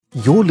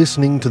You're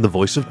listening to The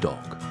Voice of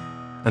Dog,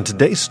 and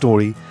today's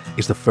story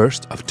is the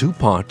first of two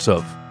parts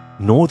of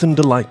Northern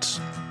Delights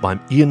by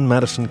Ian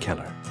Madison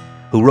Keller,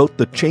 who wrote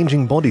the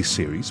Changing Bodies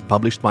series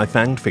published by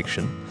Fanged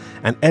Fiction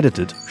and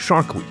edited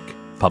Shark Week,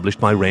 published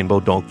by Rainbow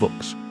Dog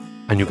Books.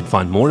 And you can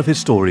find more of his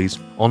stories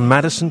on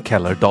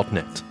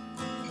madisonkeller.net.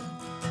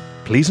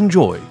 Please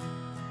enjoy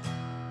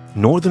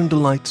Northern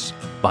Delights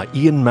by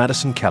Ian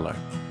Madison Keller,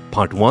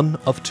 Part 1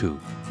 of 2,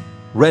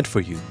 read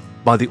for you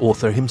by the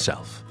author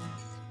himself.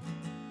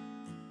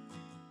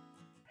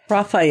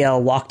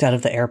 Raphael walked out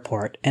of the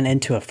airport and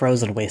into a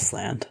frozen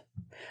wasteland.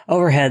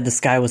 Overhead, the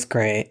sky was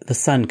gray, the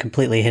sun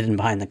completely hidden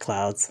behind the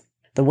clouds.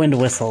 The wind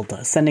whistled,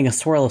 sending a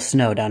swirl of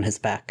snow down his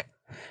back.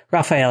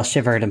 Raphael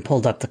shivered and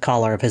pulled up the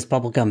collar of his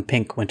bubblegum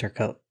pink winter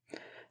coat.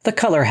 The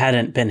color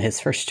hadn't been his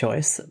first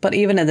choice, but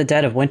even in the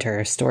dead of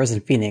winter, stores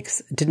in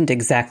Phoenix didn't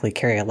exactly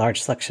carry a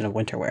large selection of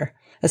winter wear,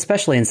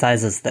 especially in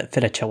sizes that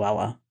fit a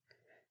chihuahua.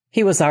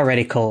 He was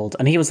already cold,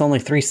 and he was only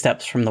 3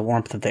 steps from the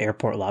warmth of the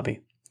airport lobby.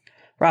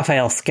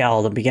 Raphael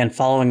scowled and began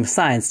following the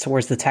signs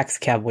towards the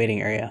taxicab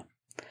waiting area.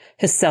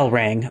 His cell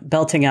rang,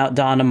 belting out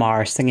Don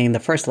Amar singing the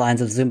first lines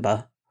of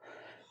Zumba.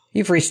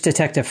 "You've reached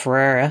Detective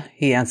Ferreira,"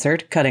 he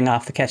answered, cutting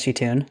off the catchy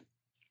tune.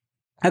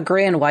 A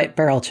gray and white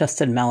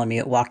barrel-chested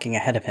Malamute walking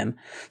ahead of him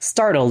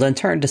startled and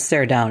turned to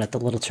stare down at the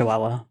little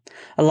chihuahua.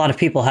 A lot of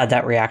people had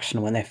that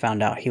reaction when they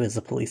found out he was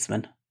a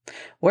policeman.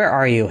 "Where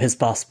are you?" his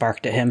boss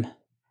barked at him.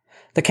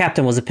 The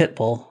captain was a pit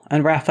bull,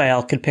 and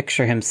Raphael could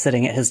picture him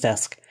sitting at his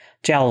desk,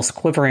 jowls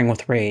quivering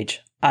with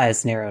rage,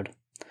 eyes narrowed.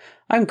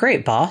 "I'm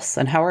great, boss,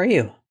 and how are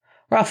you?"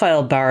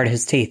 Raphael barred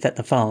his teeth at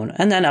the phone,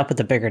 and then up at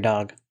the bigger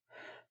dog.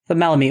 The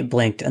Malamute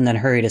blinked and then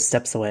hurried his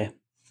steps away.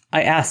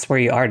 "I asked where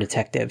you are,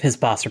 detective," his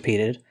boss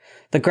repeated,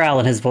 the growl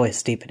in his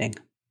voice deepening.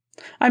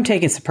 "I'm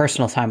taking some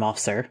personal time off,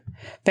 sir.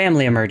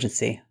 Family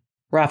emergency."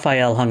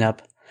 Raphael hung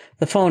up.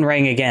 The phone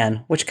rang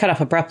again, which cut off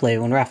abruptly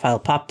when Raphael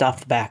popped off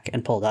the back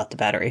and pulled out the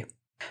battery.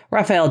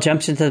 Raphael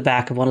jumped into the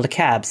back of one of the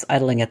cabs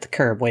idling at the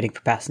curb waiting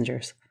for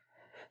passengers.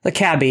 The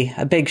cabbie,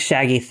 a big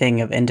shaggy thing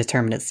of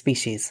indeterminate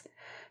species,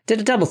 did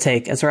a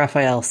double-take as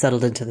Raphael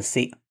settled into the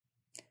seat.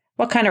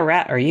 "What kind of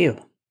rat are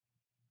you?"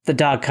 "The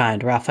dog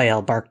kind,"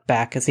 Raphael barked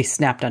back as he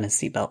snapped on his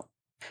seatbelt.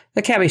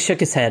 The cabbie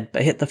shook his head,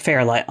 but hit the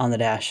fare light on the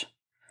dash.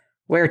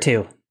 "Where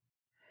to?"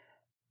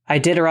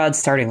 "Iditarod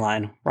starting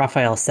line,"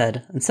 Raphael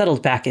said, and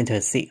settled back into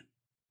his seat.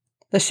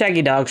 The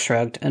shaggy dog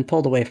shrugged and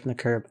pulled away from the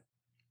curb.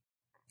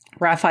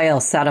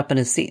 Raphael sat up in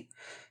his seat,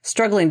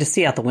 struggling to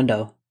see out the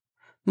window.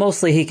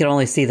 Mostly he could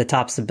only see the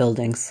tops of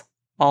buildings,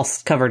 all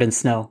covered in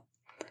snow.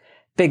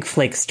 Big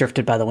flakes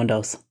drifted by the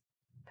windows.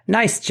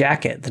 "Nice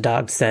jacket," the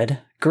dog said,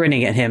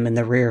 grinning at him in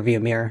the rear-view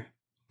mirror.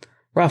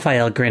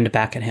 Raphael grinned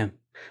back at him.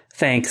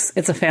 "Thanks,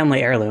 it's a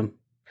family heirloom.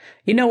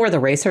 You know where the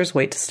racers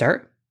wait to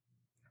start?"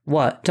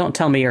 "What? Don't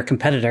tell me you're a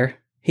competitor,"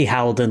 he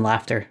howled in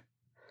laughter.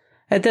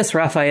 At this,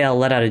 Raphael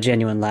let out a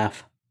genuine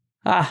laugh.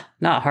 "Ah,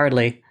 not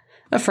hardly.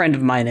 A friend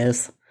of mine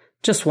is.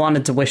 Just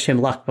wanted to wish him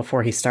luck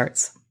before he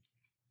starts."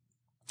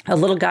 "A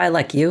little guy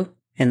like you?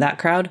 In that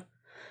crowd?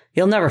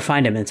 You'll never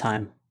find him in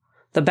time.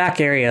 The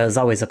back area is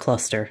always a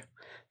cluster.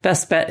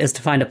 Best bet is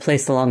to find a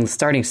place along the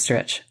starting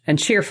stretch and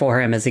cheer for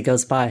him as he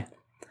goes by.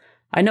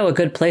 I know a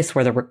good place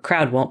where the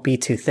crowd won't be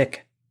too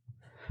thick."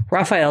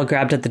 Raphael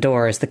grabbed at the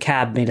door as the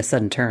cab made a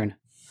sudden turn.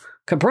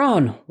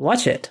 "Cabron,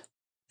 watch it.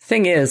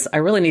 Thing is, I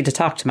really need to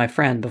talk to my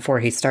friend before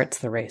he starts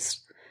the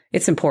race.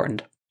 It's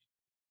important."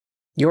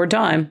 "Your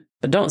dime,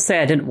 but don't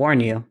say I didn't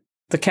warn you."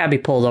 The cabbie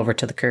pulled over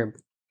to the curb.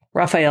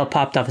 Raphael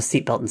popped off his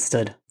seatbelt and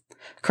stood.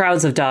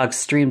 Crowds of dogs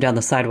streamed down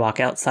the sidewalk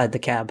outside the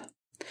cab.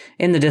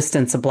 In the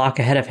distance, a block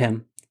ahead of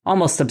him,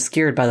 almost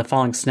obscured by the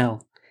falling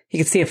snow, he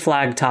could see a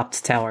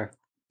flag-topped tower.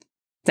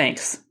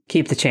 "Thanks.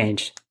 Keep the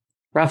change."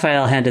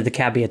 Raphael handed the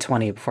cabbie a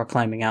 20 before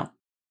climbing out.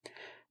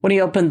 When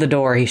he opened the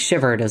door, he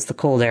shivered as the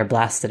cold air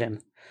blasted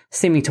him,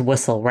 seeming to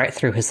whistle right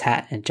through his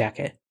hat and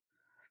jacket.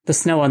 The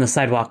snow on the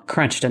sidewalk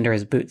crunched under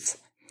his boots.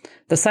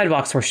 The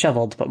sidewalks were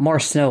shoveled, but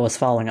more snow was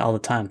falling all the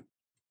time.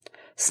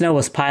 Snow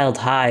was piled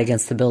high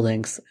against the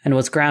buildings and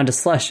was ground to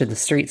slush in the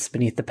streets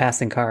beneath the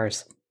passing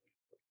cars.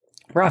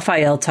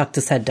 Raphael tucked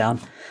his head down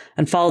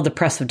and followed the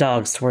press of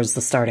dogs towards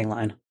the starting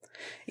line.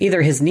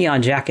 Either his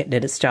neon jacket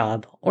did its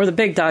job, or the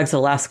big dogs of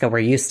Alaska were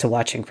used to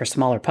watching for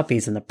smaller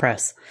puppies in the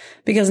press,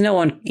 because no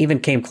one even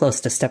came close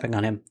to stepping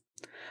on him.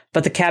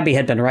 But the cabbie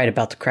had been right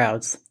about the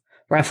crowds.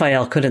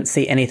 Raphael couldn't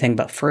see anything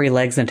but furry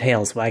legs and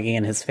tails wagging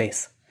in his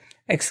face.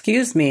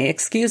 Excuse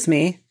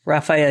me,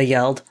 Raphael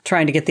yelled,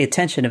 trying to get the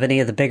attention of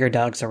any of the bigger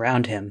dogs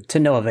around him, to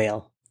no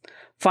avail.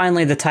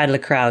 Finally, the tide of the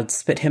crowd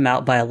spit him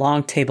out by a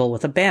long table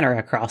with a banner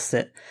across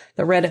it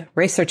that read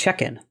Racer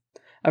Check-In.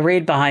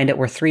 Arrayed behind it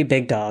were 3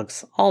 big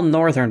dogs, all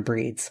northern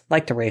breeds,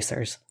 like the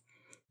racers.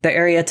 The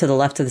area to the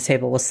left of the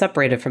table was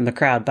separated from the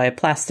crowd by a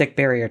plastic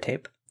barrier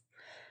tape.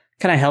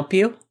 "Can I help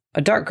you?"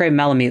 A dark gray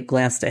Malamute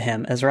glanced at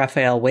him as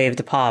Raphael waved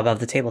a paw above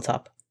the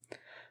tabletop.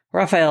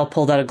 Raphael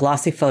pulled out a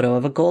glossy photo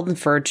of a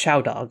golden-furred chow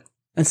dog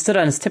and stood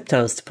on his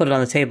tiptoes to put it on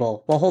the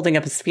table while holding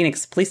up his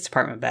Phoenix Police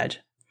Department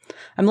badge.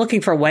 "I'm looking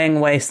for Wang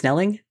Wei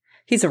Snelling.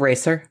 He's a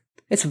racer.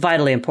 It's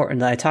vitally important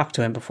that I talk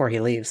to him before he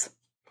leaves.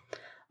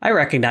 I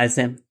recognized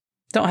him.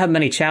 Don't have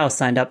many chows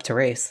signed up to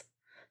race.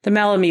 The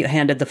Malamute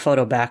handed the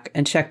photo back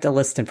and checked a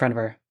list in front of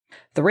her.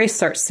 The race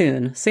starts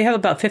soon, so you have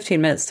about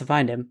 15 minutes to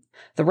find him.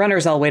 The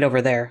runners all wait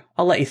over there.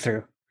 I'll let you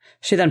through.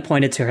 She then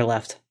pointed to her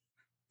left.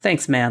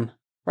 Thanks, ma'am.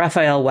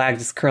 Raphael wagged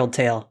his curled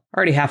tail,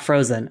 already half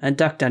frozen, and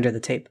ducked under the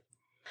tape.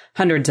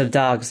 Hundreds of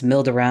dogs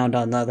milled around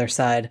on the other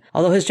side,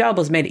 although his job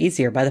was made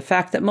easier by the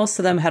fact that most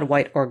of them had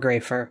white or gray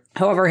fur.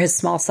 However, his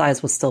small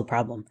size was still a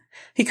problem.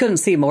 He couldn't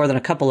see more than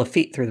a couple of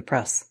feet through the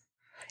press.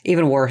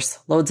 Even worse,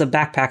 loads of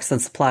backpacks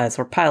and supplies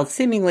were piled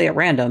seemingly at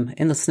random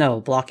in the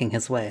snow, blocking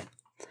his way.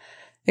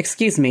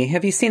 Excuse me,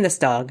 have you seen this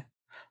dog?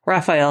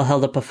 Raphael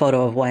held up a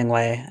photo of Wang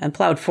Wei and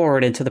plowed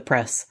forward into the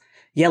press,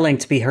 yelling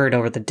to be heard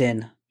over the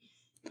din.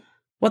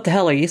 What the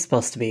hell are you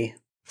supposed to be?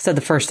 Said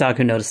the first dog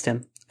who noticed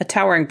him, a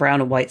towering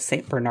brown and white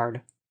St.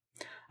 Bernard.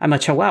 I'm a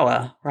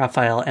Chihuahua,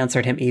 Raphael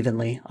answered him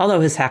evenly,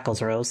 although his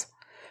hackles rose.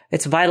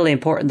 It's vitally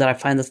important that I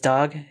find this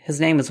dog. His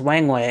name is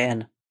Wang Wei,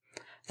 and...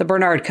 The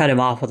Bernard cut him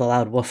off with a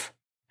loud woof.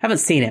 Haven't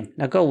seen him.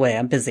 Now go away,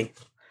 I'm busy.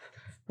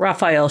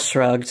 Raphael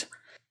shrugged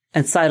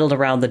and sidled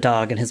around the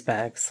dog and his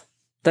bags.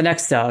 The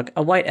next dog,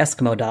 a white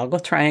Eskimo dog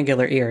with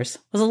triangular ears,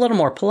 was a little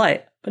more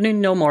polite, but knew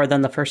no more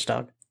than the first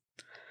dog.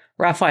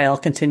 Raphael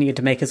continued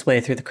to make his way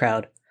through the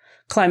crowd,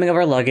 climbing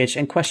over luggage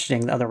and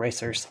questioning the other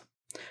racers.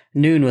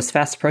 Noon was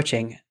fast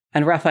approaching,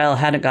 and Raphael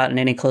hadn't gotten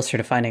any closer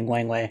to finding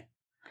Wang Wei.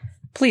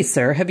 Please,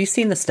 sir, have you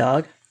seen this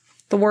dog?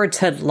 The words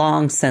had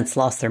long since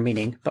lost their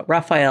meaning, but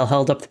Raphael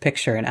held up the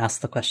picture and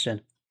asked the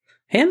question.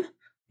 Him?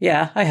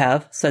 Yeah, I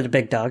have, said the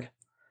big dog.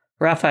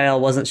 Raphael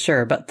wasn't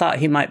sure, but thought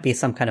he might be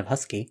some kind of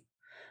husky.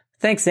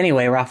 Thanks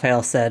anyway,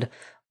 Raphael said,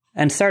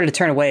 and started to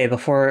turn away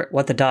before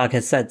what the dog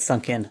had said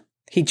sunk in.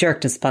 He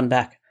jerked and spun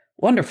back.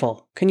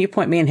 Wonderful. Can you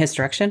point me in his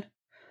direction?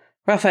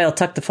 Raphael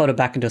tucked the photo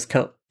back into his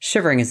coat,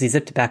 shivering as he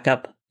zipped it back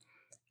up.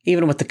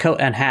 Even with the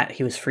coat and hat,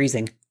 he was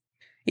freezing.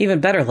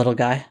 Even better, little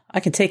guy. I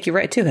can take you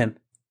right to him.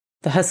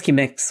 The husky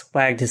mix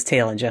wagged his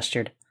tail and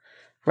gestured.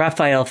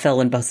 Raphael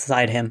fell in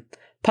beside him,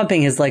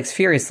 pumping his legs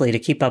furiously to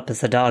keep up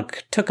as the dog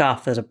took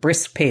off at a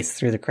brisk pace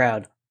through the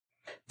crowd.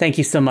 Thank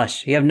you so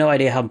much. You have no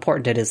idea how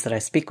important it is that I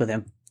speak with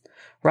him.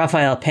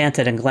 Raphael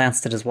panted and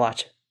glanced at his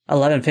watch.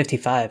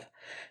 11:55.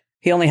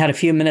 He only had a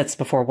few minutes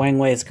before Wang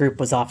Wei's group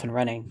was off and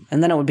running,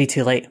 and then it would be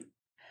too late.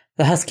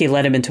 The husky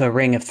led him into a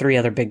ring of 3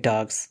 other big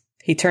dogs.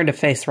 He turned to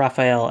face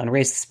Raphael and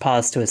raised his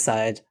paws to his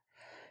side.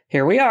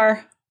 Here we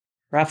are.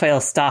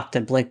 Raphael stopped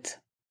and blinked.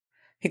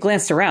 He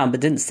glanced around but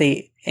didn't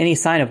see any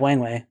sign of Wang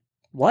Wei.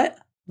 What?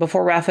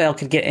 Before Raphael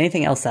could get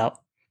anything else out,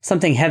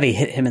 something heavy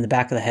hit him in the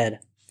back of the head.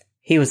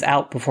 He was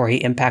out before he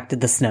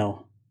impacted the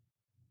snow.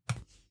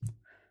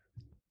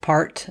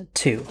 Part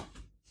 2.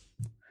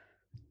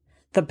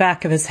 The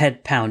back of his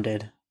head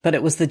pounded, but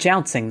it was the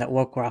jouncing that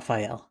woke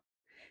Raphael.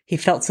 He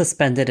felt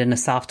suspended in a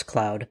soft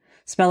cloud,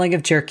 smelling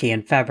of jerky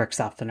and fabric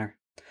softener.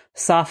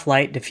 Soft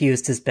light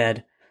diffused his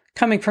bed,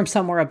 coming from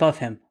somewhere above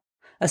him.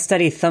 A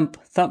steady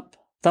thump, thump,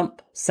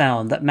 thump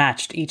sound that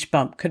matched each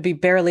bump could be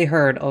barely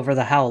heard over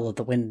the howl of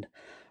the wind.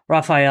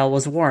 Raphael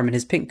was warm in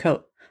his pink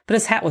coat, but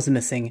his hat was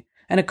missing,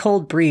 and a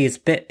cold breeze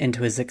bit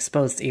into his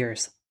exposed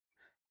ears.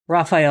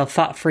 Raphael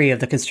fought free of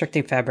the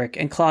constricting fabric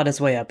and clawed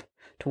his way up,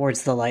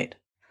 towards the light.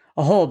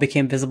 A hole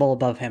became visible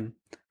above him,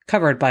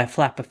 covered by a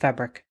flap of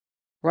fabric.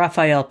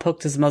 Raphael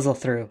poked his muzzle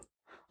through.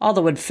 All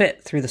that would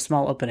fit through the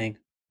small opening.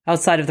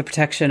 Outside of the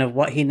protection of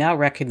what he now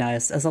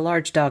recognized as a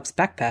large dog's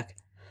backpack,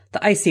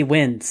 the icy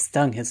wind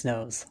stung his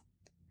nose.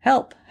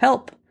 Help!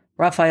 Help!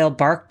 Raphael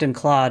barked and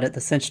clawed at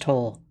the cinched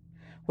hole,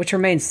 which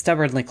remained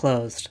stubbornly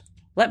closed.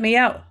 Let me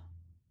out!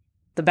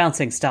 The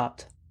bouncing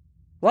stopped.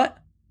 What?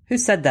 Who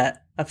said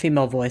that? A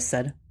female voice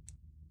said.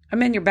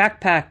 I'm in your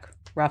backpack,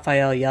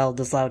 Raphael yelled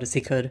as loud as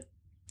he could.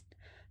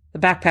 The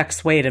backpack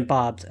swayed and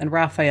bobbed, and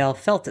Raphael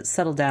felt it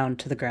settle down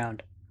to the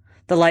ground.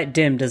 The light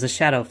dimmed as a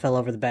shadow fell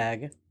over the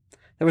bag.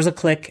 There was a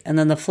click, and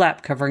then the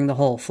flap covering the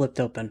hole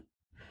flipped open.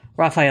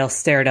 Raphael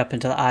stared up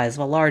into the eyes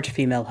of a large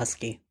female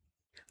husky.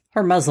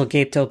 Her muzzle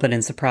gaped open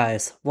in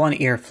surprise, one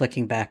ear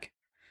flicking back.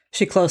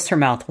 She closed her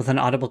mouth with an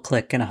audible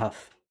click and a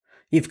huff.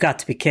 You've got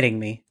to be kidding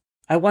me.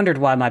 I wondered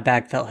why my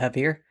bag felt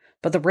heavier,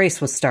 but the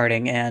race was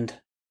starting, and...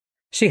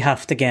 She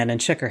huffed again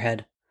and shook her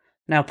head.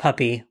 Now,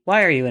 puppy,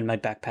 why are you in my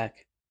backpack?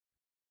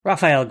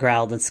 Raphael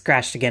growled and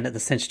scratched again at the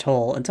cinched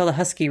hole until the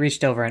husky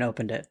reached over and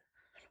opened it.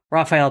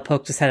 Raphael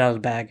poked his head out of the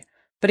bag,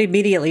 but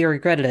immediately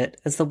regretted it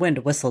as the wind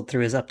whistled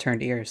through his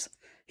upturned ears.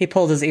 He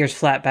pulled his ears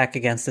flat back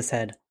against his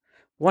head,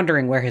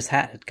 wondering where his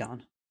hat had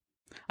gone.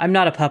 I'm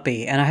not a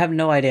puppy, and I have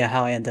no idea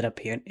how I ended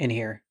up in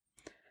here.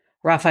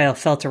 Raphael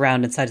felt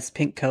around inside his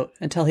pink coat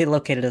until he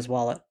located his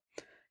wallet.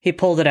 He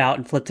pulled it out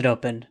and flipped it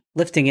open,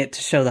 lifting it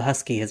to show the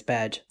husky his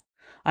badge.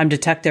 I'm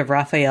Detective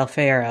Raphael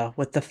Ferreira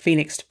with the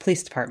Phoenix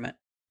Police Department.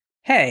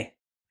 Hey!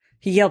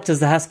 He yelped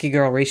as the husky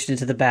girl reached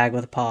into the bag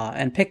with a paw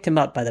and picked him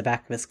up by the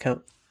back of his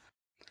coat.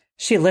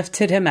 She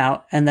lifted him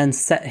out and then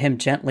set him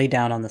gently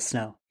down on the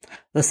snow.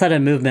 The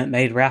sudden movement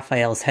made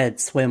Raphael's head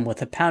swim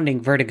with a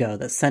pounding vertigo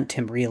that sent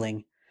him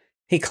reeling.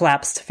 He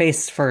collapsed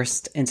face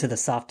first into the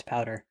soft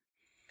powder.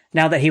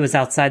 Now that he was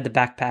outside the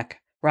backpack,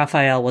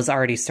 Raphael was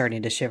already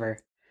starting to shiver.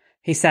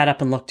 He sat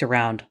up and looked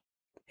around.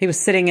 He was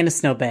sitting in a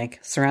snowbank,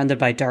 surrounded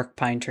by dark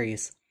pine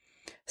trees.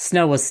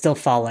 Snow was still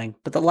falling,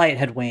 but the light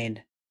had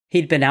waned.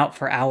 He'd been out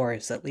for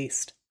hours, at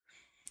least.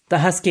 The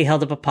husky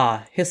held up a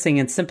paw, hissing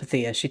in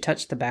sympathy as she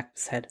touched the back of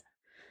his head.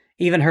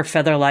 Even her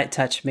feather-light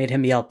touch made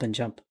him yelp and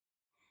jump.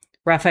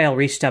 Raphael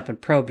reached up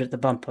and probed at the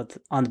bump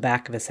on the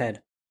back of his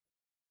head.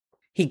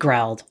 He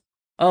growled,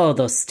 "Oh,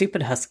 those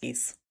stupid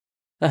huskies."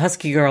 The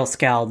husky girl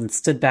scowled and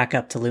stood back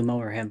up to loom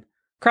over him,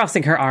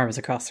 crossing her arms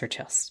across her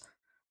chest.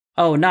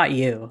 "Oh, not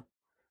you."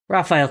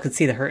 Raphael could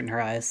see the hurt in her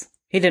eyes.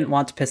 He didn't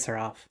want to piss her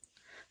off.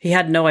 He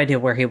had no idea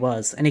where he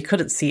was, and he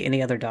couldn't see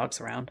any other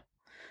dogs around.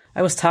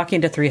 "I was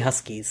talking to 3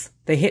 huskies.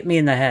 They hit me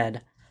in the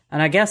head,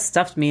 and I guess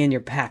stuffed me in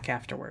your pack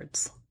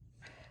afterwards."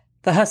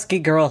 The husky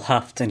girl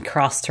huffed and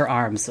crossed her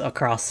arms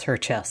across her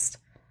chest.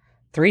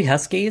 3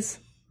 huskies?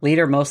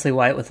 Leader mostly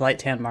white with light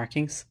tan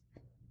markings?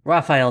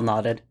 Raphael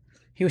nodded.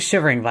 He was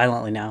shivering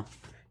violently now.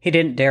 He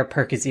didn't dare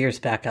perk his ears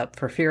back up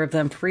for fear of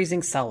them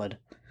freezing solid.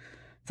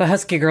 The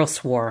husky girl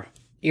swore,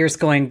 ears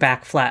going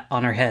back flat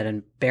on her head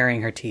and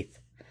baring her teeth.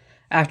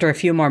 After a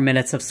few more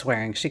minutes of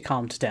swearing, she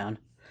calmed down.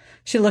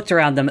 She looked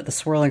around them at the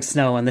swirling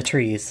snow and the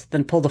trees,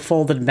 then pulled a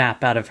folded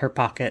map out of her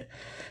pocket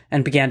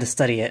and began to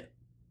study it.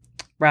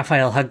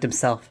 Raphael hugged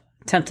himself,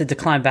 tempted to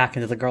climb back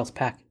into the girl's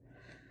pack.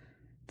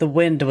 The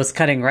wind was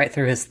cutting right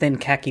through his thin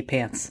khaki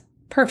pants,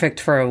 perfect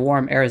for a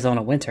warm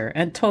Arizona winter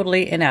and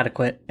totally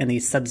inadequate in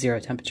these sub-zero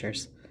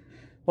temperatures.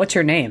 "What's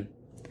your name?"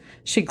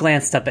 She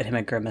glanced up at him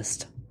and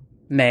grimaced.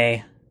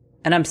 "May.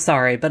 And I'm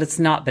sorry, but it's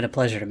not been a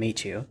pleasure to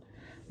meet you.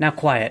 Now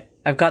quiet.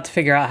 I've got to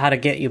figure out how to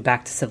get you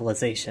back to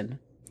civilization.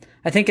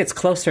 I think it's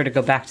closer to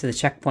go back to the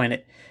checkpoint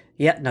at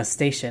Yetna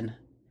Station."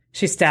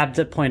 She stabbed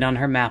a point on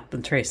her map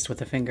and traced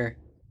with a finger.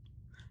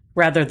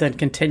 "Rather than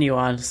continue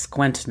on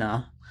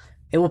Squentna.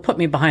 It will put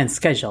me behind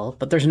schedule,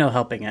 but there's no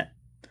helping it."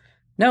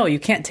 "No, you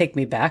can't take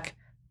me back,"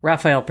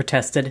 Raphael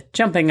protested,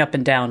 jumping up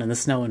and down in the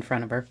snow in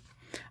front of her.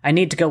 "I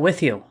need to go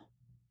with you."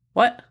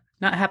 "What?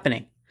 Not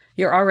happening.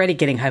 You're already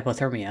getting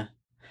hypothermia."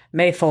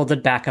 May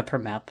folded back up her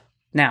map.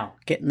 "Now,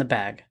 get in the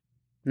bag."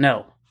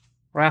 "No."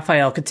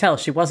 Raphael could tell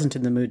she wasn't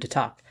in the mood to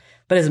talk,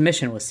 but his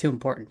mission was too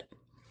important.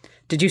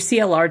 "Did you see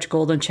a large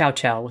golden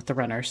chow-chow with the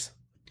runners?"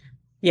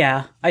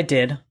 "Yeah, I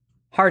did.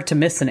 Hard to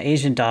miss an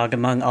Asian dog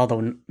among all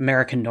the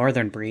American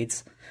northern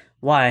breeds.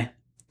 Why?"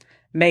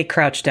 May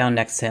crouched down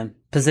next to him,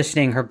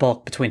 positioning her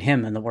bulk between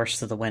him and the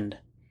worst of the wind.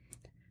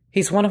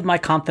 "He's one of my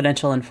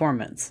confidential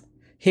informants.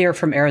 Here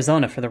from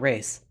Arizona for the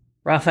race."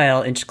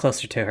 Raphael inched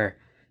closer to her,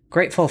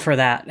 grateful for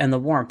that and the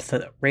warmth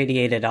that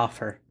radiated off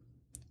her.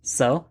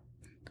 "So?"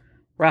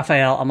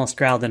 Raphael almost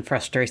growled in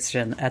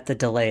frustration at the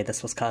delay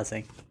this was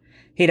causing.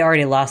 He'd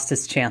already lost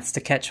his chance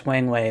to catch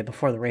Wang Wei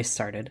before the race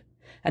started,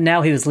 and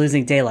now he was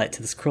losing daylight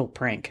to this cruel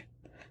prank.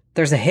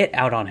 "There's a hit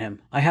out on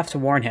him. I have to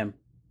warn him."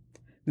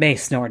 May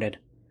snorted.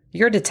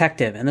 "You're a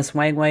detective, and this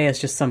Wang Wei is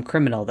just some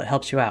criminal that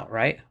helps you out,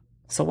 right?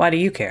 So why do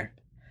you care?"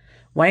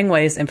 "Wang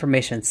Wei's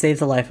information saved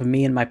the life of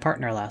me and my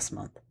partner last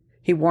month.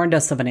 He warned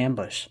us of an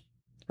ambush."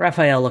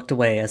 Raphael looked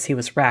away as he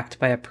was racked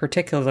by a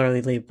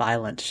particularly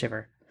violent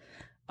shiver.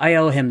 "I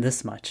owe him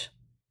this much."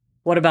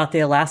 "What about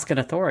the Alaskan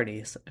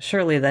authorities?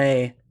 Surely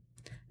they—"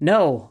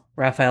 "No,"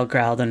 Raphael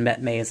growled and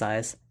met May's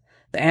eyes.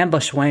 "The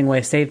ambush Wang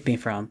Wei saved me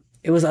from.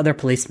 It was other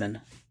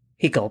policemen."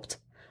 He gulped.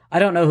 "I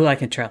don't know who I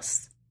can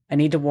trust. I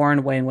need to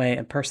warn Wang Wei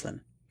in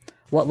person.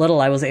 What little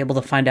I was able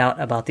to find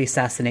out about the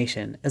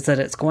assassination is that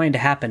it's going to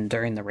happen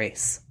during the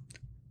race."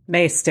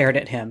 May stared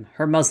at him,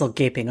 her muzzle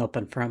gaping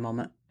open for a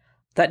moment.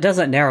 "That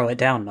doesn't narrow it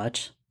down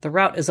much. The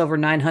route is over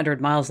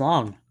 900 miles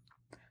long."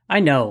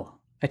 "I know.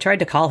 I tried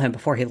to call him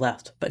before he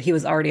left, but he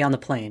was already on the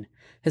plane.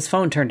 His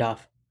phone turned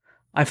off.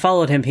 I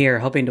followed him here,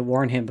 hoping to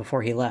warn him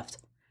before he left.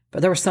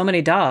 But there were so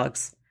many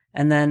dogs.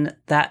 And then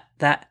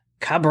that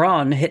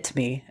cabron hit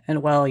me,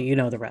 and well, you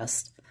know the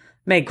rest."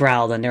 May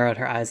growled and narrowed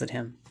her eyes at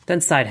him,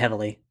 then sighed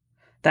heavily.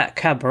 "That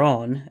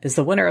cabron is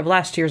the winner of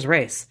last year's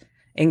race,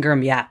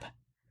 Ingram Yap.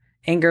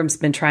 Ingram's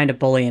been trying to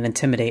bully and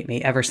intimidate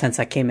me ever since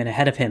I came in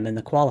ahead of him in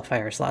the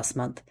qualifiers last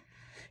month.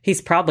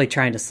 He's probably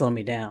trying to slow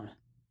me down."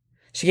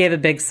 She gave a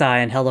big sigh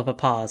and held up a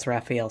paw as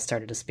Raphael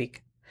started to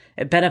speak.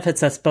 "It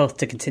benefits us both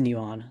to continue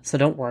on, so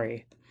don't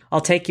worry.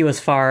 I'll take you as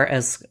far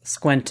as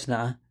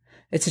Squentna.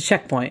 It's a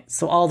checkpoint,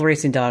 so all the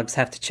racing dogs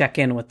have to check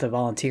in with the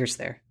volunteers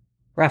there."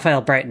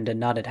 Raphael brightened and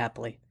nodded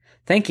happily.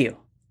 "Thank you."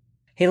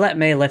 He let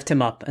May lift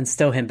him up and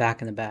stow him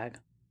back in the bag.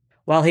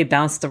 While he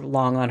bounced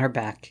along on her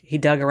back, he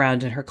dug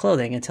around in her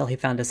clothing until he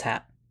found his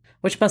hat,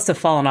 which must have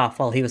fallen off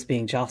while he was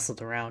being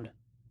jostled around.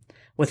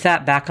 With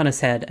that back on his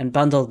head and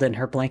bundled in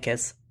her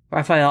blankets,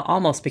 Raphael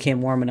almost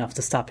became warm enough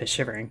to stop his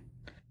shivering.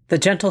 The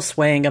gentle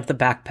swaying of the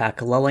backpack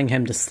lulling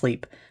him to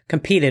sleep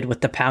competed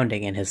with the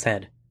pounding in his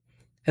head.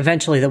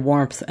 Eventually the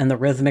warmth and the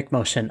rhythmic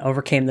motion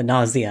overcame the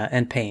nausea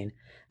and pain,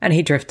 and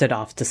he drifted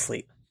off to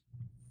sleep.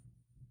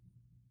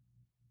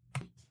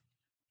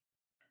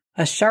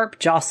 A sharp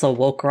jostle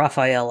woke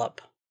Raphael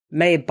up.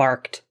 May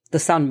barked, the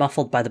sound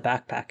muffled by the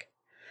backpack.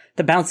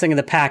 The bouncing of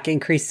the pack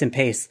increased in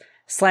pace,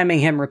 slamming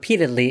him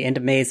repeatedly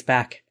into May's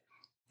back.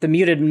 The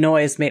muted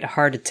noise made it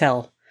hard to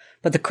tell,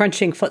 but the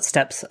crunching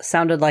footsteps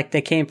sounded like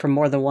they came from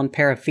more than one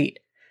pair of feet,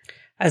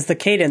 as the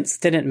cadence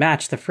didn't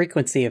match the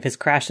frequency of his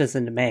crashes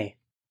into May.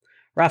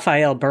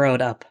 Raphael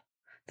burrowed up.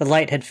 The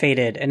light had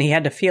faded, and he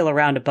had to feel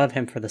around above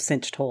him for the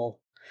cinched hole.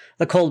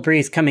 The cold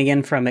breeze coming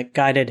in from it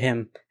guided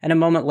him, and a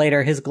moment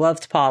later his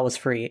gloved paw was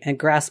free and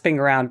grasping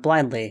around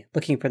blindly,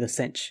 looking for the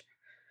cinch.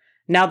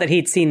 Now that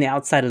he'd seen the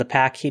outside of the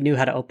pack, he knew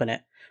how to open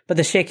it, but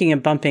the shaking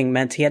and bumping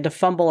meant he had to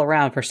fumble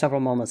around for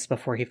several moments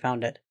before he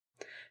found it.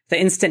 The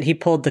instant he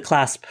pulled the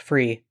clasp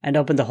free and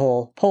opened the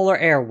hole, polar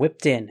air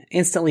whipped in,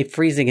 instantly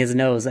freezing his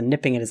nose and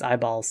nipping at his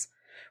eyeballs.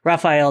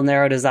 Raphael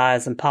narrowed his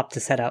eyes and popped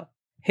his head out.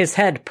 His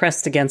head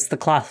pressed against the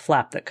cloth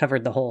flap that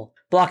covered the hole,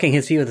 blocking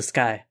his view of the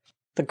sky.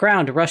 The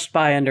ground rushed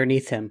by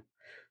underneath him.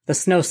 The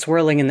snow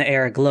swirling in the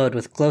air glowed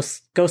with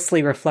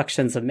ghostly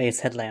reflections of May's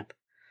headlamp.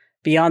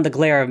 Beyond the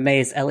glare of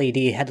May's LED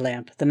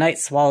headlamp, the night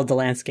swallowed the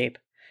landscape,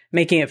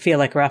 making it feel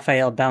like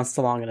Raphael bounced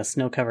along in a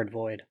snow-covered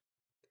void.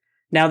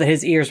 Now that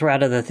his ears were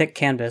out of the thick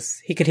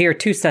canvas, he could hear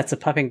 2 sets of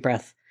puffing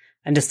breath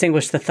and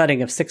distinguish the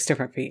thudding of 6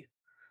 different feet.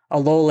 A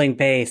lolling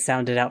bay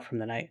sounded out from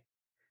the night.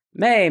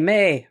 "May,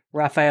 May!"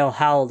 Raphael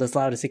howled as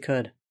loud as he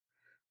could.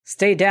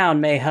 "Stay down,"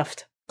 May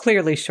huffed,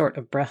 clearly short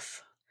of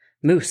breath.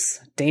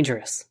 "Moose,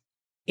 dangerous."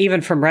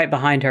 Even from right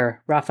behind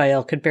her,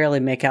 Raphael could barely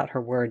make out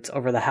her words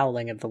over the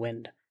howling of the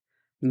wind.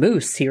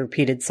 "Moose," he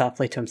repeated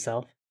softly to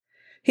himself.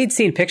 He'd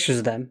seen pictures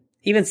of them,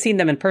 even seen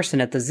them in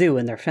person at the zoo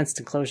in their fenced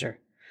enclosure.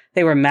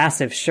 They were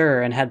massive,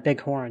 sure, and had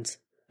big horns,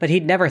 but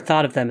he'd never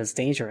thought of them as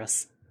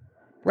dangerous.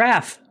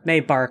 "Raph!"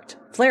 May barked.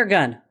 "Flare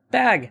gun!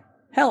 Bag!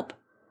 Help!"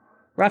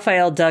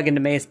 Raphael dug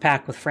into May's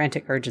pack with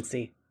frantic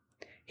urgency.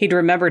 He'd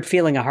remembered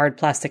feeling a hard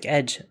plastic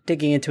edge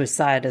digging into his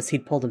side as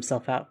he'd pulled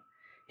himself out.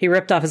 He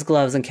ripped off his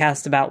gloves and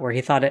cast about where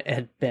he thought it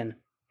had been.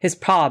 His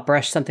paw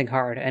brushed something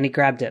hard, and he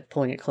grabbed it,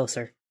 pulling it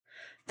closer.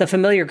 The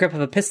familiar grip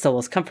of a pistol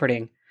was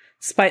comforting,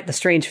 despite the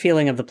strange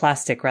feeling of the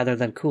plastic rather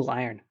than cool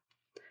iron.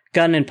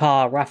 Gun in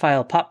paw,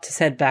 Raphael popped his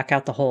head back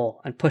out the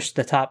hole and pushed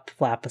the top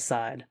flap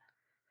aside.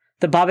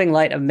 The bobbing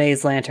light of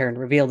May's lantern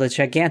revealed a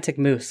gigantic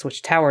moose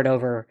which towered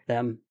over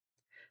them.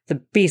 The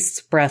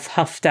beast's breath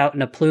huffed out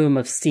in a plume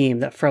of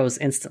steam that froze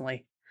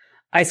instantly.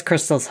 Ice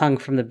crystals hung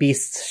from the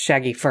beast's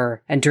shaggy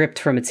fur and dripped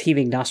from its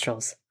heaving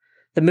nostrils.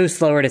 The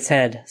moose lowered its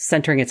head,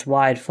 centering its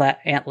wide, flat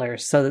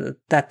antlers so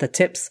that the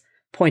tips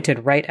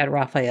pointed right at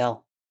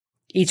Raphael.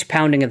 Each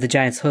pounding of the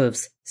giant's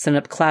hooves sent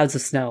up clouds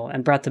of snow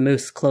and brought the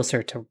moose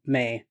closer to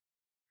May.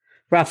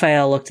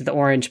 Raphael looked at the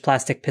orange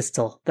plastic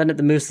pistol, then at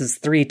the moose's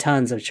 3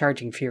 tons of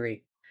charging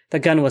fury. The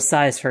gun was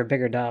sized for a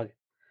bigger dog.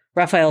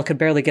 Raphael could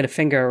barely get a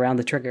finger around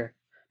the trigger,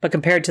 but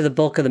compared to the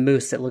bulk of the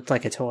moose, it looked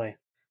like a toy.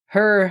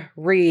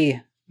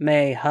 "Hurry,"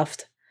 May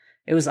huffed.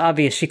 It was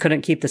obvious she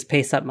couldn't keep this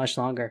pace up much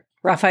longer.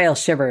 Raphael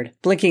shivered,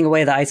 blinking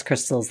away the ice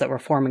crystals that were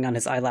forming on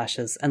his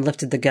eyelashes, and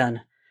lifted the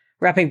gun,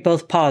 wrapping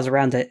both paws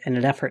around it in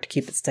an effort to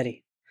keep it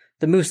steady.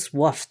 The moose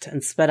woofed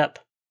and sped up,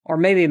 or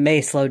maybe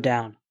May slowed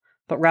down,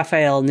 but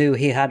Raphael knew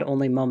he had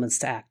only moments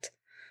to act.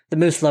 The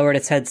moose lowered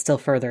its head still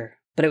further,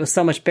 but it was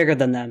so much bigger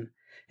than them.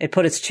 It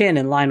put its chin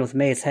in line with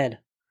May's head.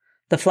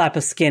 The flap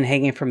of skin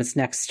hanging from its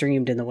neck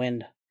streamed in the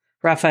wind.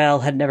 Raphael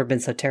had never been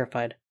so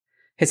terrified.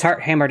 His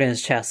heart hammered in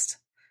his chest.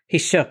 He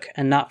shook,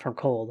 and not from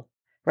cold.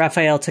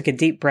 Raphael took a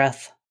deep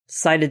breath,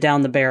 sighted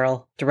down the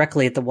barrel,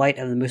 directly at the white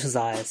of the moose's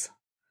eyes.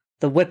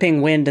 The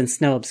whipping wind and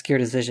snow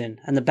obscured his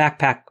vision, and the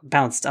backpack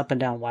bounced up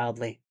and down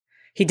wildly.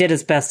 He did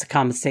his best to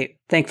compensate,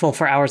 thankful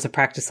for hours of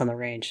practice on the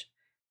range.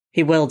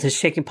 He willed his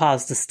shaking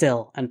paws to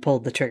still and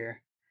pulled the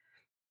trigger.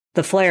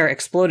 The flare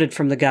exploded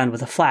from the gun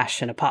with a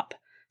flash and a pop,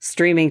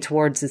 streaming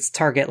towards its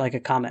target like a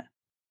comet.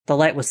 The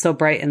light was so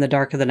bright in the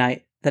dark of the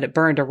night that it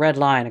burned a red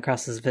line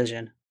across his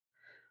vision.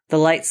 The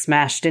light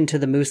smashed into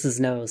the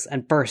moose's nose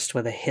and burst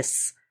with a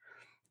hiss.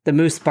 The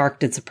moose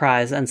barked in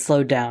surprise and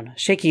slowed down,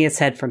 shaking its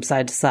head from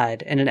side to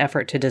side in an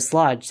effort to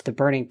dislodge the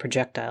burning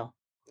projectile.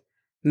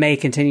 May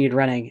continued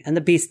running, and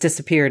the beast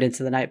disappeared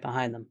into the night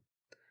behind them.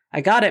 "I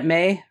got it,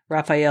 May,"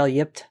 Raphael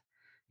yipped.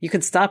 "You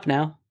can stop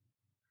now."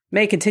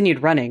 May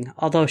continued running,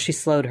 although she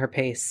slowed her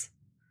pace.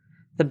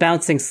 The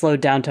bouncing slowed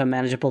down to a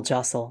manageable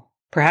jostle.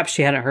 Perhaps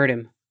she hadn't heard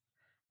him.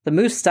 "The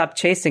moose stopped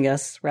chasing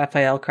us,"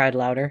 Raphael cried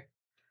louder.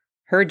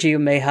 "Heard you,"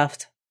 May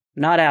huffed.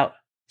 "Not out."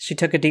 She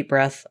took a deep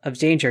breath. "Of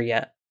danger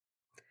yet."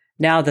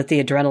 Now that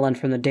the adrenaline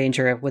from the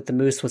danger with the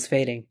moose was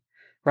fading,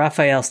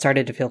 Raphael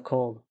started to feel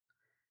cold.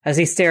 As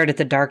he stared at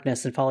the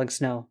darkness and falling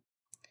snow,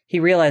 he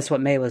realized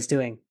what May was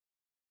doing.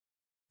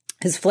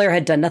 His flare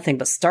had done nothing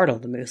but startle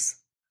the moose.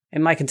 It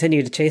might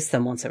continue to chase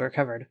them once it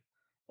recovered.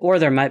 Or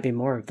there might be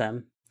more of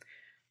them.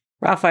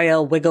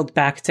 Raphael wiggled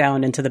back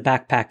down into the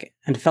backpack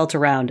and felt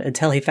around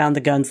until he found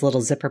the gun's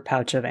little zipper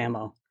pouch of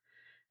ammo.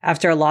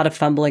 After a lot of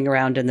fumbling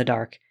around in the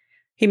dark,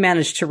 he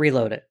managed to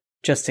reload it,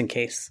 just in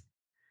case.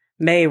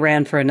 May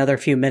ran for another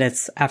few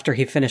minutes after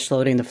he finished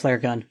loading the flare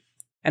gun,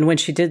 and when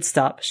she did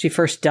stop, she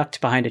first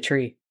ducked behind a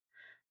tree.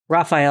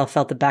 Raphael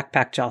felt the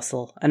backpack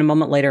jostle, and a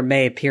moment later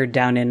May peered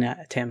down in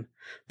at him,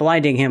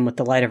 blinding him with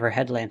the light of her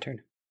head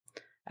lantern.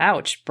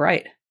 Ouch,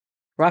 bright.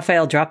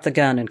 Raphael dropped the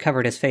gun and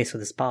covered his face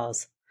with his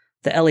paws.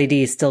 The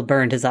LED still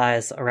burned his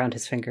eyes around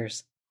his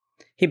fingers.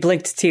 He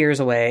blinked tears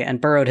away and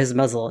burrowed his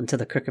muzzle into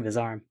the crook of his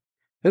arm.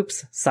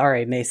 Oops,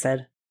 sorry, May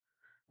said.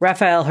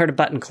 Raphael heard a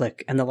button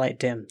click and the light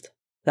dimmed.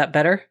 That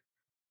better?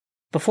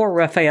 Before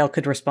Raphael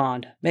could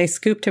respond, May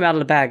scooped him out of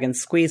the bag and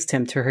squeezed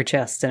him to her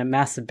chest in a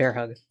massive bear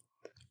hug.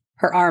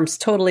 Her arms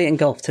totally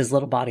engulfed his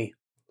little body.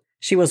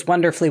 She was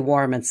wonderfully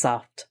warm and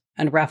soft,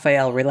 and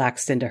Raphael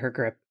relaxed into her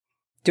grip,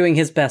 doing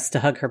his best to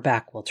hug her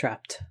back while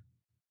trapped.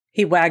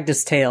 He wagged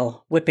his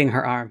tail, whipping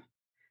her arm.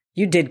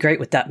 You did great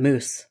with that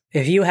moose.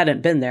 If you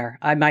hadn't been there,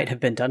 I might have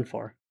been done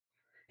for.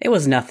 It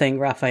was nothing,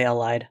 Raphael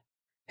lied.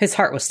 His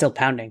heart was still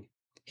pounding.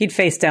 He'd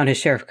faced down his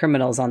share of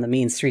criminals on the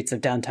mean streets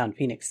of downtown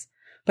Phoenix,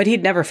 but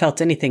he'd never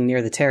felt anything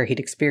near the terror he'd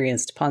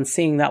experienced upon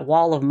seeing that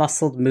wall of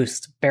muscled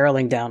moose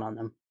barreling down on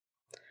them.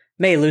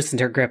 May loosened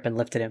her grip and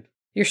lifted him.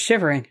 You're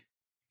shivering.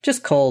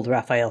 Just cold,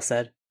 Raphael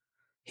said.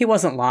 He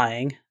wasn't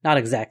lying, not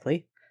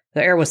exactly.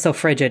 The air was so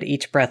frigid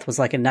each breath was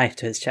like a knife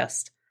to his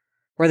chest.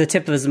 Where the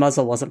tip of his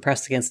muzzle wasn't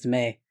pressed against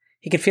May,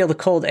 he could feel the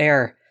cold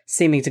air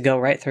seeming to go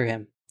right through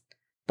him.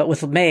 But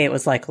with May it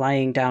was like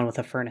lying down with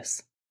a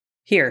furnace.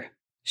 Here.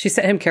 She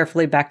set him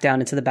carefully back down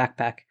into the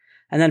backpack,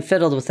 and then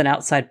fiddled with an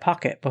outside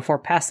pocket before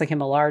passing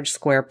him a large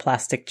square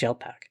plastic gel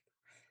pack.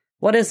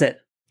 What is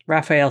it?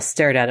 Raphael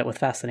stared at it with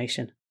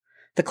fascination.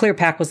 The clear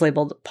pack was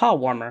labeled paw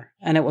warmer,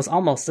 and it was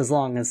almost as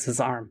long as his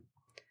arm.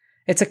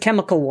 It's a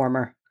chemical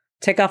warmer.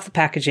 Take off the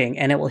packaging,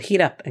 and it will heat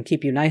up and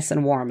keep you nice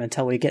and warm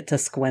until we get to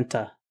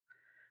Squenta.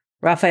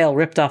 Raphael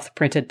ripped off the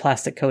printed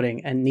plastic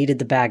coating and kneaded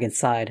the bag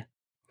inside.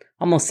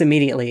 Almost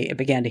immediately, it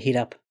began to heat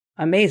up.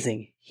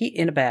 Amazing. Heat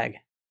in a bag.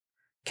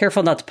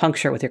 Careful not to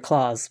puncture it with your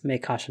claws, May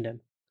cautioned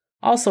him.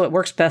 Also, it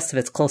works best if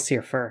it's close to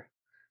your fur.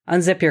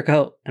 Unzip your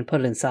coat and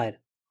put it inside.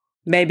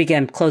 May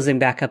began closing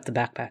back up the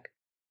backpack.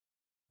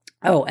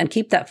 Oh, and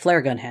keep that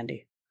flare gun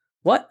handy.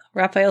 What?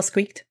 Raphael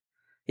squeaked.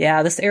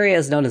 Yeah, this area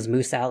is known as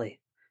Moose Alley.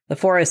 The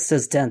forest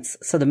is dense,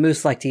 so the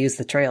moose like to use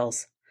the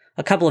trails.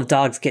 A couple of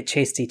dogs get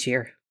chased each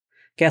year.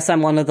 Guess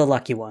I'm one of the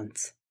lucky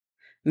ones.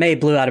 May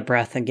blew out a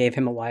breath and gave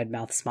him a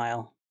wide-mouthed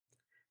smile.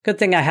 Good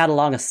thing I had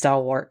along a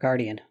stalwart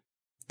guardian.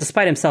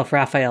 Despite himself,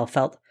 Raphael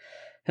felt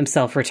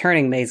himself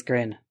returning May's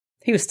grin.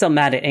 He was still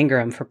mad at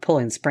Ingram for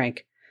pulling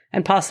Sprank,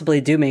 and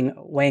possibly dooming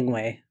Wang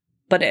Wei,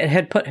 but it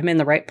had put him in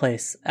the right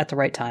place, at the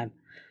right time,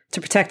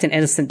 to protect an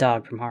innocent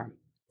dog from harm.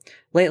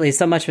 Lately,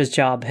 so much of his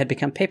job had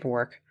become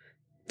paperwork,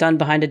 done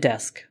behind a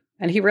desk,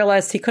 and he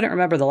realized he couldn't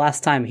remember the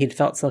last time he'd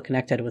felt so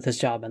connected with his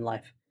job and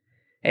life.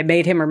 It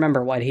made him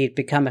remember why he'd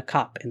become a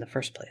cop in the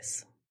first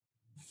place.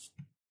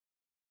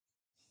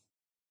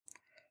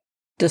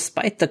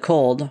 Despite the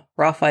cold,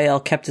 Raphael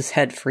kept his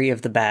head free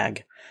of the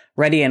bag,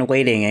 ready and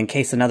waiting in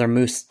case another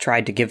moose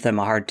tried to give them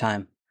a hard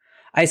time.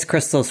 Ice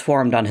crystals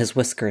formed on his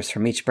whiskers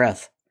from each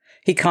breath.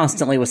 He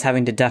constantly was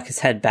having to duck his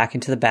head back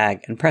into the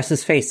bag and press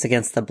his face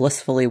against the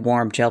blissfully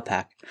warm gel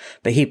pack,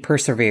 but he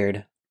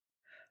persevered.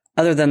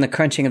 Other than the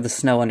crunching of the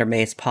snow under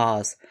May's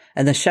paws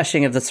and the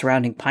shushing of the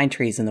surrounding pine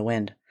trees in the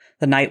wind,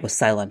 the night was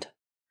silent.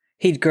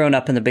 He'd grown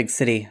up in the big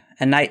city,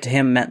 and night to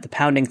him meant the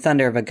pounding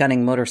thunder of a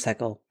gunning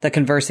motorcycle, the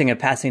conversing of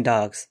passing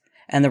dogs,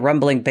 and the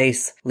rumbling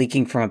bass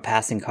leaking from a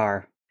passing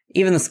car.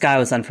 Even the sky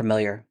was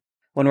unfamiliar.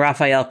 When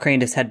Raphael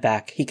craned his head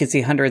back, he could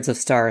see hundreds of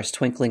stars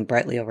twinkling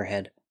brightly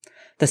overhead.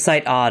 The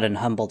sight awed and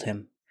humbled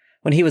him.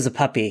 When he was a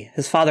puppy,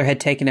 his father had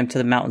taken him to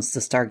the mountains to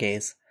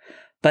stargaze.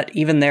 But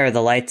even there,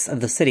 the lights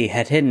of the city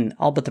had hidden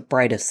all but the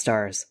brightest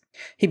stars.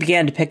 He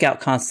began to pick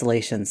out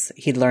constellations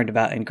he'd learned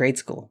about in grade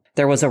school.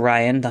 There was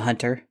Orion, the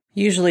hunter,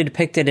 usually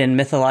depicted in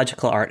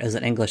mythological art as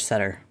an English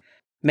setter.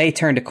 May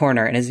turned a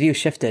corner, and his view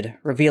shifted,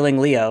 revealing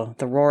Leo,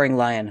 the roaring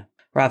lion.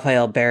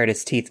 Raphael bared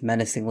his teeth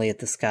menacingly at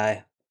the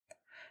sky.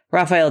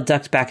 Raphael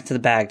ducked back into the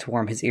bag to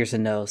warm his ears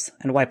and nose,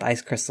 and wipe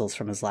ice crystals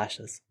from his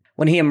lashes.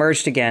 When he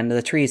emerged again,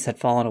 the trees had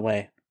fallen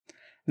away.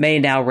 May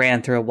now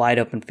ran through a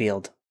wide-open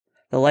field.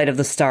 The light of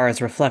the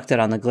stars reflected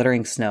on the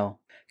glittering snow,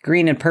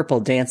 green and purple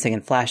dancing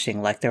and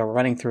flashing like they were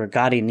running through a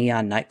gaudy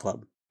neon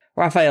nightclub.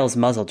 Raphael's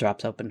muzzle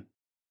dropped open.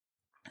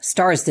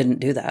 Stars didn't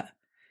do that.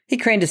 He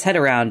craned his head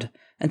around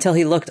until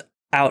he looked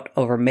out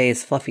over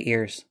May's fluffy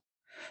ears.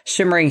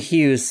 Shimmering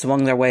hues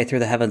swung their way through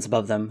the heavens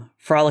above them,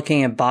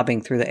 frolicking and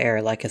bobbing through the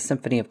air like a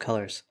symphony of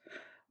colors.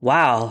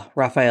 Wow,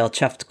 Raphael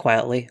chuffed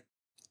quietly.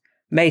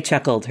 May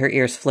chuckled, her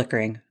ears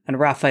flickering, and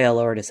Raphael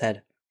lowered his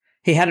head.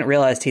 He hadn't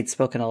realized he'd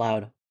spoken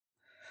aloud.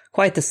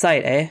 Quite the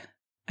sight, eh?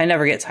 I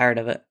never get tired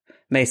of it,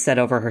 May said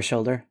over her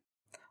shoulder.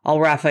 All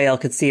Raphael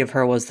could see of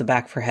her was the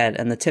back of her head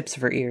and the tips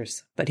of her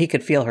ears, but he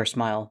could feel her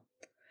smile.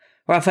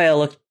 Raphael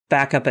looked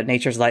back up at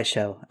nature's light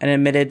show and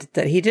admitted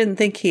that he didn't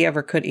think he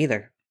ever could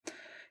either.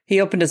 He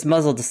opened his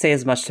muzzle to say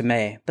as much to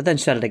May, but then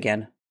shut it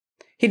again.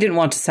 He didn't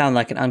want to sound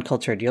like an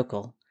uncultured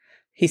yokel.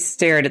 He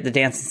stared at the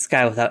dancing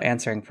sky without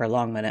answering for a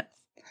long minute.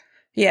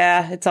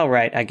 Yeah, it's all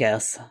right, I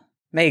guess.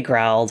 May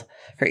growled.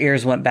 Her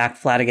ears went back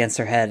flat against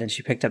her head, and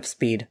she picked up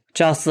speed,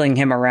 jostling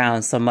him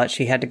around so much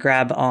he had to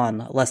grab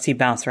on lest he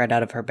bounce right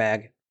out of her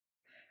bag.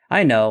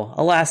 I know,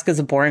 Alaska's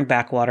a boring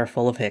backwater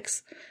full of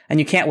hicks, and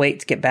you can't wait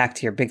to get back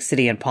to your big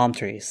city and palm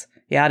trees.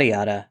 Yada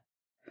yada.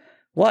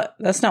 What?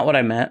 That's not what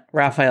I meant,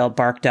 Raphael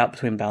barked out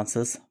between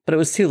bounces, but it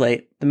was too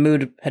late. The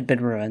mood had been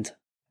ruined.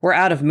 We're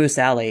out of Moose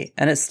Alley,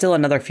 and it's still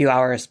another few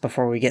hours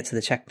before we get to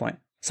the checkpoint.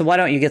 So why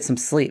don't you get some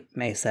sleep,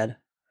 May said.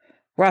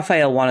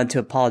 Raphael wanted to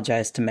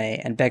apologize to May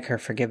and beg her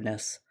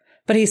forgiveness,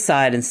 but he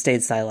sighed and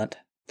stayed silent.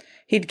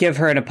 He'd give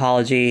her an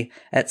apology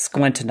at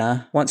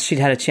Squintina once she'd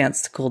had a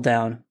chance to cool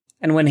down,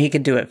 and when he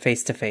could do it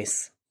face to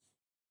face.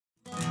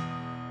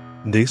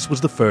 This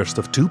was the first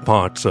of 2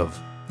 parts of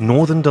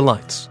Northern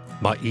Delights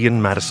by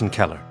Ian Madison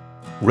Keller,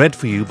 read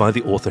for you by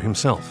the author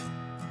himself.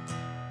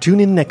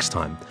 Tune in next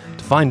time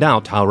to find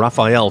out how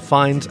Raphael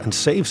finds and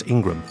saves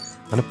Ingram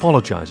and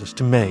apologizes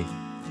to May.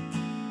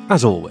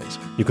 As always,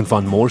 you can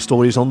find more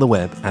stories on the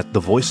web at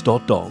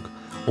thevoice.dog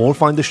or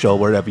find the show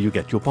wherever you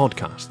get your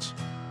podcasts.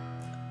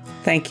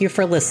 Thank you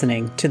for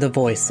listening to The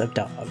Voice of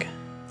Dog.